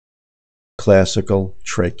classical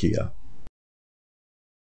trachea.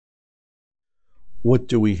 What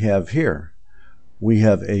do we have here? We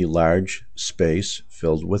have a large space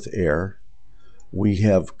filled with air. We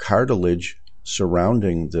have cartilage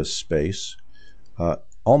surrounding this space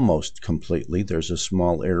almost completely. There's a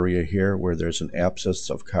small area here where there's an abscess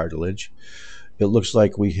of cartilage. It looks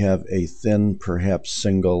like we have a thin, perhaps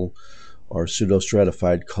single or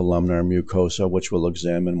pseudostratified columnar mucosa, which we'll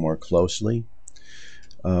examine more closely.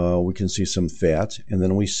 We can see some fat, and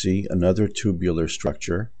then we see another tubular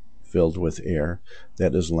structure filled with air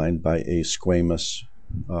that is lined by a squamous,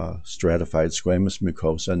 stratified squamous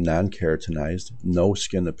mucosa, non-keratinized, no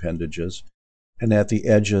skin appendages. And at the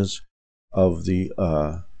edges of the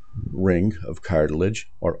ring of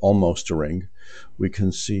cartilage, or almost a ring, we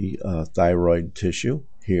can see thyroid tissue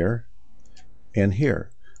here and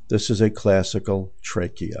here. This is a classical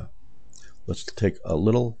trachea. Let's take a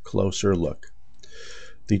little closer look.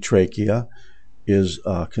 The trachea is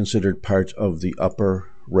considered part of the upper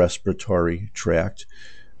respiratory tract.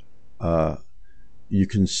 You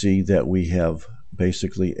can see that we have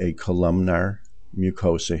basically a columnar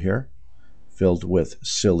mucosa here filled with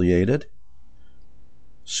ciliated,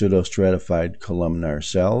 pseudostratified columnar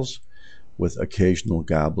cells with occasional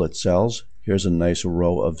goblet cells. Here's a nice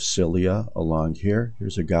row of cilia along here.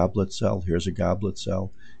 Here's a goblet cell, here's a goblet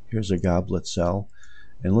cell, here's a goblet cell.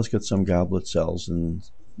 And let's get some goblet cells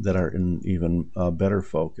that are in even better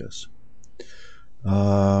focus.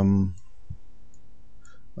 That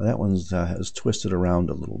one has twisted around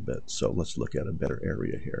a little bit, so let's look at a better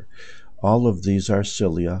area here. All of these are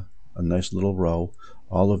cilia, a nice little row.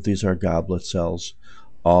 All of these are goblet cells.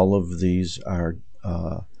 All of these are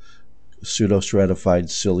pseudostratified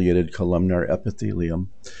ciliated columnar epithelium.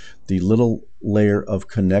 The little layer of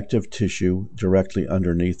connective tissue directly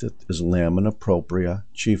underneath it is lamina propria,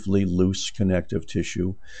 chiefly loose connective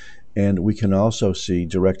tissue. And we can also see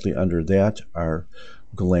directly under that are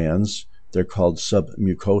glands. They're called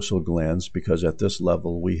submucosal glands because at this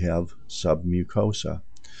level we have submucosa.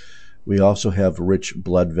 We also have rich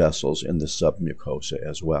blood vessels in the submucosa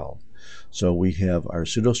as well. So we have our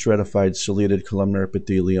pseudostratified ciliated columnar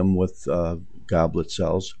epithelium with goblet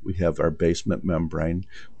cells. We have our basement membrane.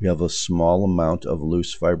 We have a small amount of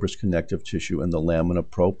loose fibrous connective tissue in the lamina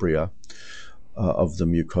propria of the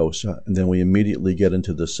mucosa. And then we immediately get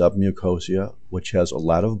into the submucosa, which has a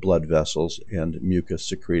lot of blood vessels and mucus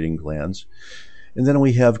secreting glands. And then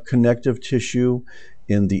we have connective tissue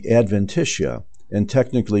in the adventitia. And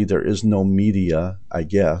technically there is no media, I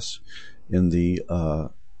guess, in the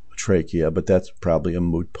trachea, but that's probably a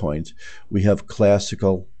moot point. We have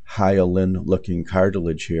classical hyaline looking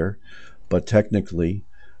cartilage here, but technically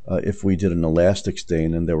if we did an elastic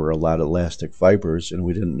stain and there were a lot of elastic fibers and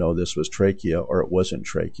we didn't know this was trachea or it wasn't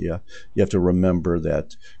trachea, you have to remember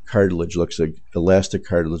that cartilage looks like, elastic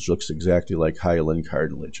cartilage looks exactly like hyaline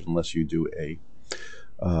cartilage unless you do a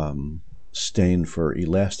stain for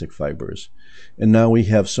elastic fibers. And now we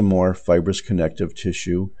have some more fibrous connective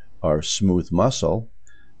tissue, or smooth muscle,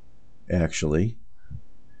 actually,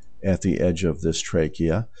 at the edge of this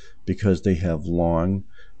trachea because they have long,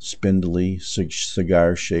 spindly,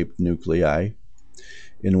 cigar-shaped nuclei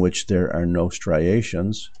in which there are no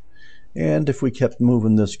striations. And if we kept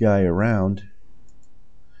moving this guy around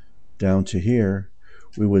down to here,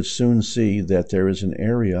 we would soon see that there is an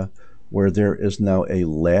area where there is now a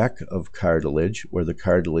lack of cartilage, where the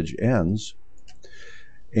cartilage ends,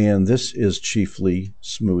 and this is chiefly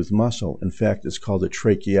smooth muscle. In fact, it's called a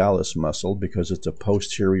trachealis muscle because it's a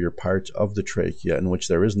posterior part of the trachea in which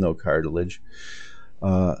there is no cartilage.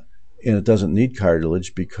 And it doesn't need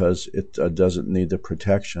cartilage because it doesn't need the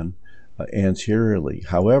protection anteriorly.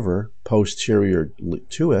 However, posterior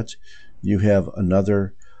to it, you have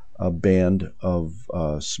another band of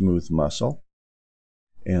smooth muscle.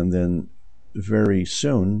 And then very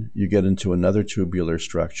soon you get into another tubular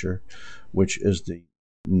structure, which is the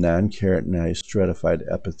non-keratinized stratified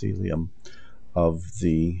epithelium of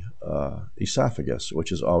the esophagus,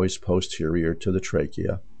 which is always posterior to the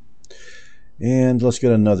trachea. And let's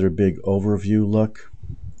get another big overview look.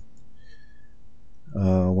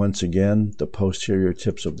 Once again, the posterior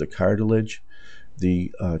tips of the cartilage,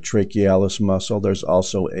 the trachealis muscle. There's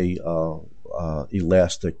also a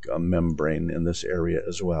elastic membrane in this area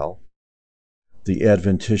as well. The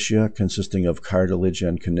adventitia consisting of cartilage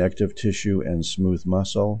and connective tissue and smooth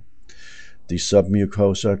muscle. The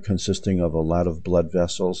submucosa consisting of a lot of blood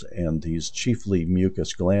vessels and these chiefly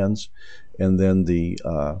mucous glands. And then the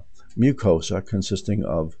mucosa consisting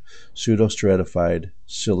of pseudostratified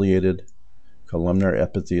ciliated columnar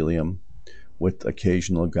epithelium with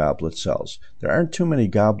occasional goblet cells. There aren't too many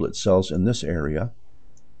goblet cells in this area,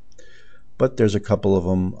 But there's a couple of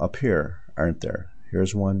them up here, aren't there?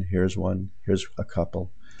 Here's one, here's a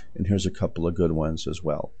couple, and here's a couple of good ones as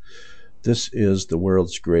well. This is the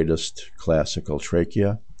world's greatest classical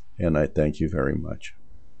trachea, and I thank you very much.